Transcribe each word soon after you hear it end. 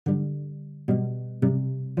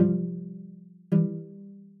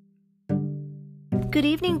Good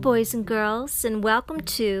evening, boys and girls, and welcome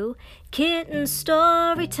to Kitten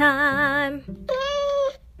Story Time.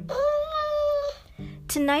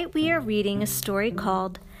 Tonight we are reading a story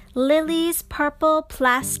called Lilly's Purple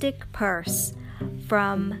Plastic Purse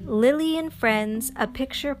from Lilly and Friends, a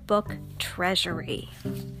picture book treasury.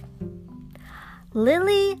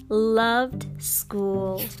 Lilly loved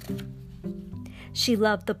school. She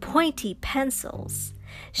loved the pointy pencils.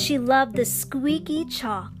 She loved the squeaky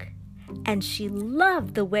chalk. And she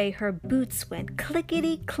loved the way her boots went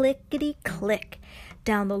clickety-clickety-click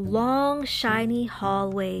down the long, shiny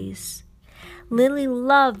hallways. Lilly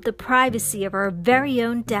loved the privacy of her very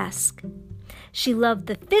own desk. She loved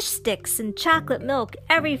the fish sticks and chocolate milk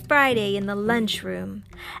every Friday in the lunchroom.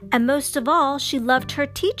 And most of all, she loved her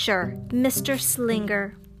teacher, Mr.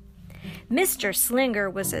 Slinger. Mr. Slinger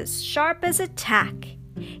was as sharp as a tack.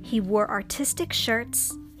 He wore artistic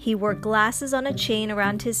shirts. He wore glasses on a chain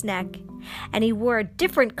around his neck, and he wore a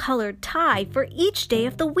different colored tie for each day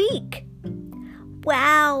of the week.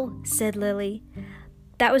 "Wow," said Lilly.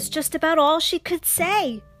 That was just about all she could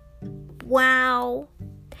say. Wow.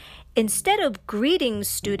 Instead of greetings,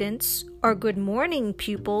 students, or good morning,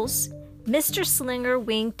 pupils, Mr. Slinger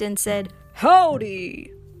winked and said,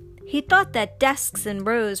 "Howdy." He thought that desks and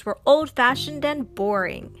rows were old-fashioned and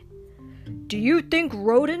boring. "Do you think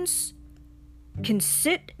rodents can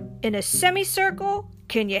sit in a semicircle?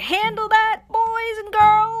 Can you handle that, boys and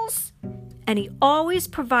girls?" And he always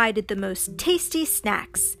provided the most tasty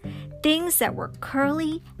snacks, things that were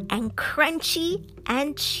curly and crunchy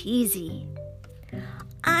and cheesy.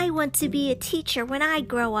 "I want to be a teacher when I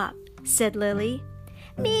grow up," said Lilly.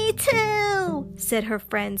 "Me too," said her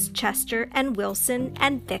friends Chester and Wilson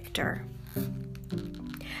and Victor.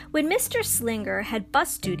 When Mr. Slinger had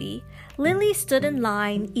bus duty, Lilly stood in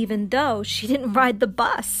line even though she didn't ride the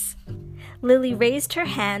bus. Lilly raised her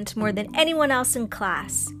hand more than anyone else in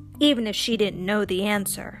class, even if she didn't know the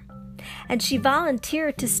answer. And she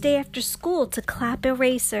volunteered to stay after school to clap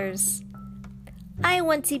erasers. "I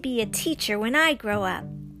want to be a teacher when I grow up,"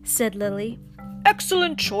 said Lilly.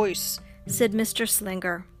 "Excellent choice," said Mr.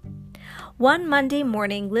 Slinger. One Monday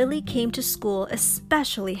morning, Lilly came to school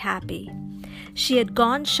especially happy. She had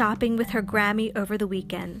gone shopping with her Grammy over the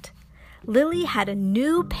weekend. Lilly had a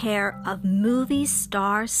new pair of movie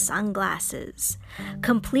star sunglasses,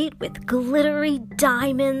 complete with glittery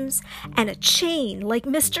diamonds and a chain like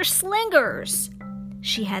Mr. Slinger's.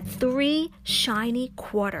 She had 3 shiny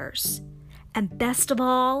quarters. And best of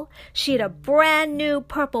all, she had a brand new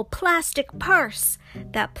purple plastic purse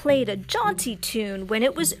that played a jaunty tune when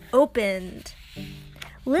it was opened.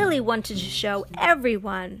 Lilly wanted to show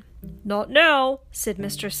everyone. "Not now," said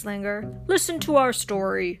Mr. Slinger. "Listen to our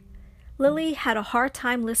story." Lilly had a hard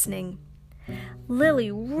time listening.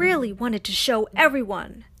 Lilly really wanted to show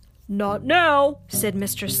everyone. "Not now," said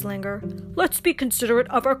Mr. Slinger. "Let's be considerate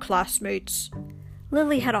of our classmates."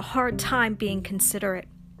 Lilly had a hard time being considerate.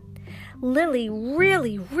 Lilly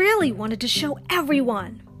really wanted to show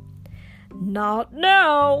everyone. "Not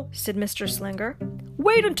now," said Mr. Slinger.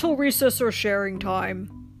 "Wait until recess or sharing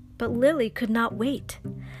time." But Lilly could not wait.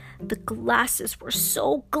 The glasses were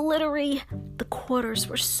so glittery, the quarters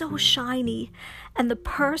were so shiny, and the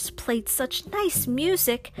purse played such nice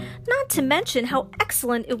music, not to mention how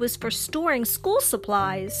excellent it was for storing school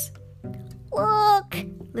supplies. "Look,"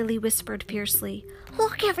 Lilly whispered fiercely.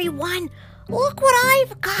 "Look, everyone! Look what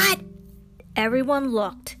I've got!" Everyone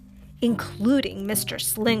looked, including Mr.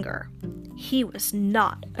 Slinger. He was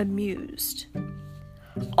not amused.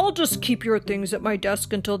 "I'll just keep your things at my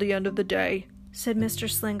desk until the end of the day," said Mr.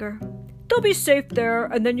 Slinger. "They'll be safe there,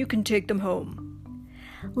 and then you can take them home."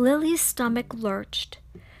 Lilly's stomach lurched.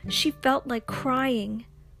 She felt like crying.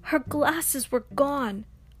 Her glasses were gone.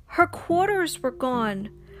 Her quarters were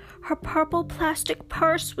gone. Her purple plastic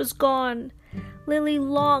purse was gone. Lilly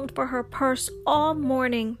longed for her purse all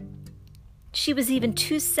morning. She was even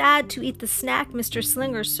too sad to eat the snack Mr.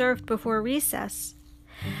 Slinger served before recess.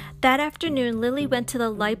 That afternoon, Lilly went to the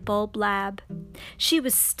light bulb lab. She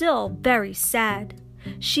was still very sad.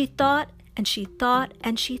 She thought and she thought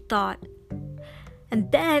and she thought.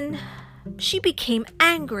 And then she became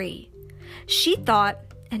angry. She thought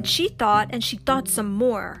and she thought and she thought some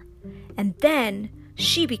more. And then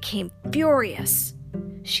she became furious.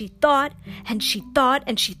 She thought and she thought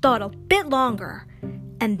and she thought a bit longer.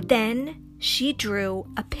 And then she drew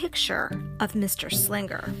a picture of Mr.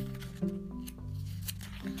 Slinger.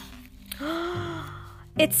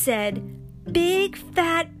 It said, "Big,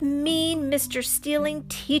 fat, mean Mr. Stealing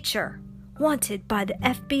Teacher, wanted by the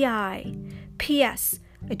FBI. P.S.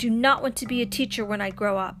 I do not want to be a teacher when I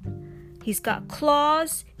grow up. He's got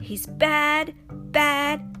claws, he's bad,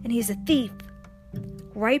 and he's a thief."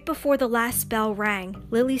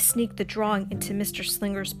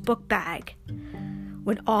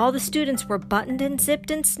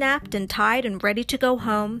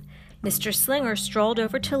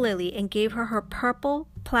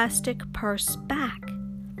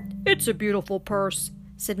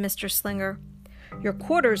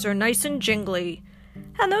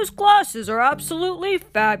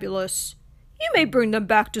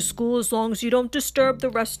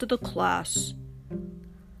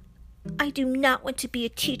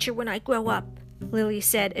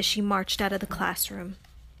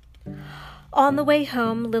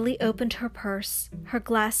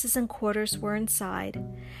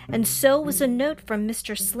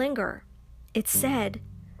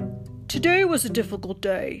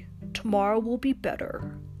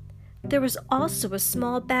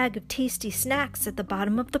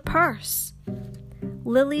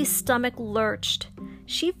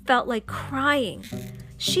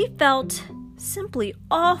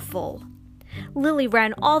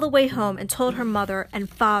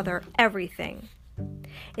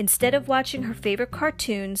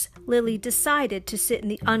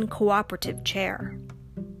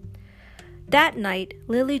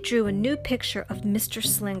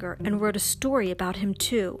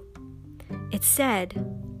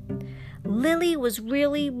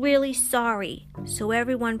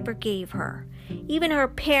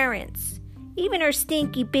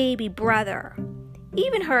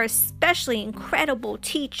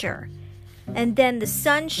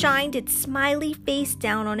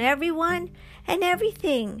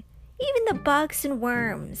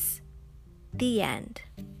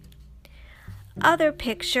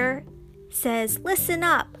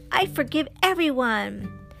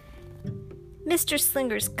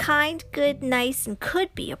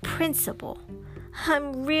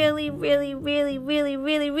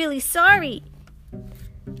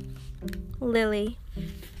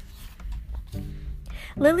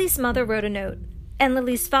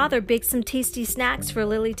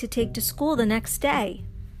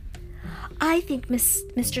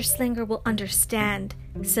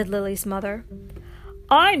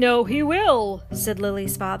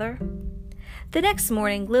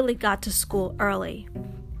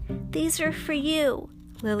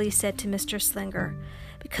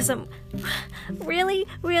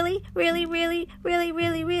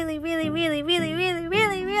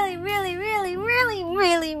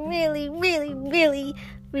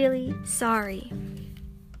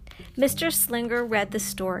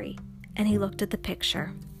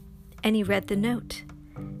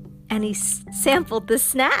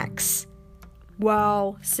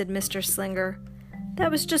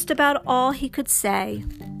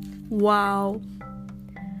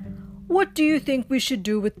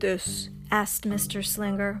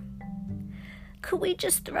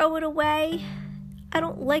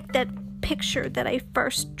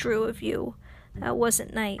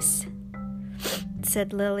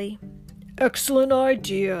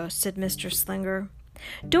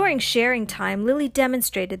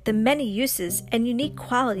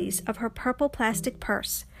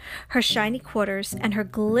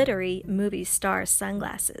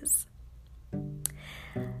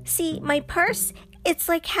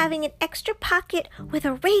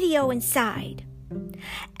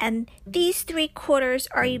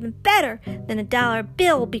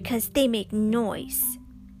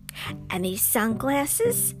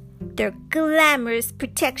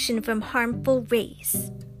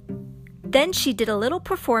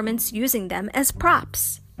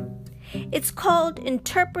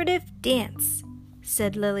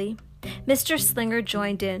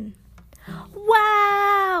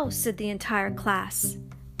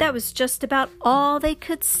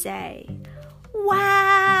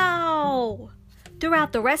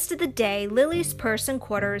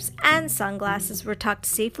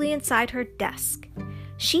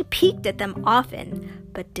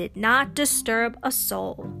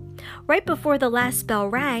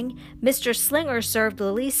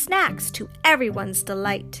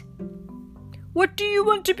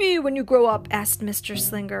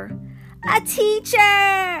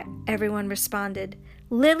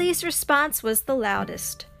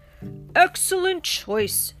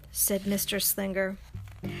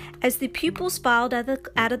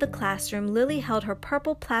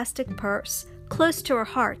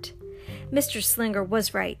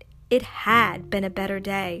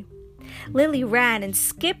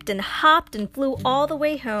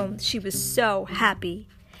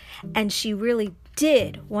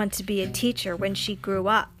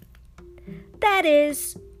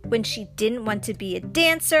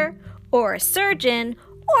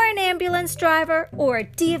 or an ambulance driver, or a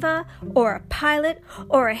diva, or a pilot,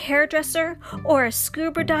 or a hairdresser, or a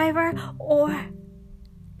scuba diver, or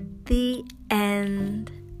the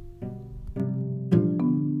end.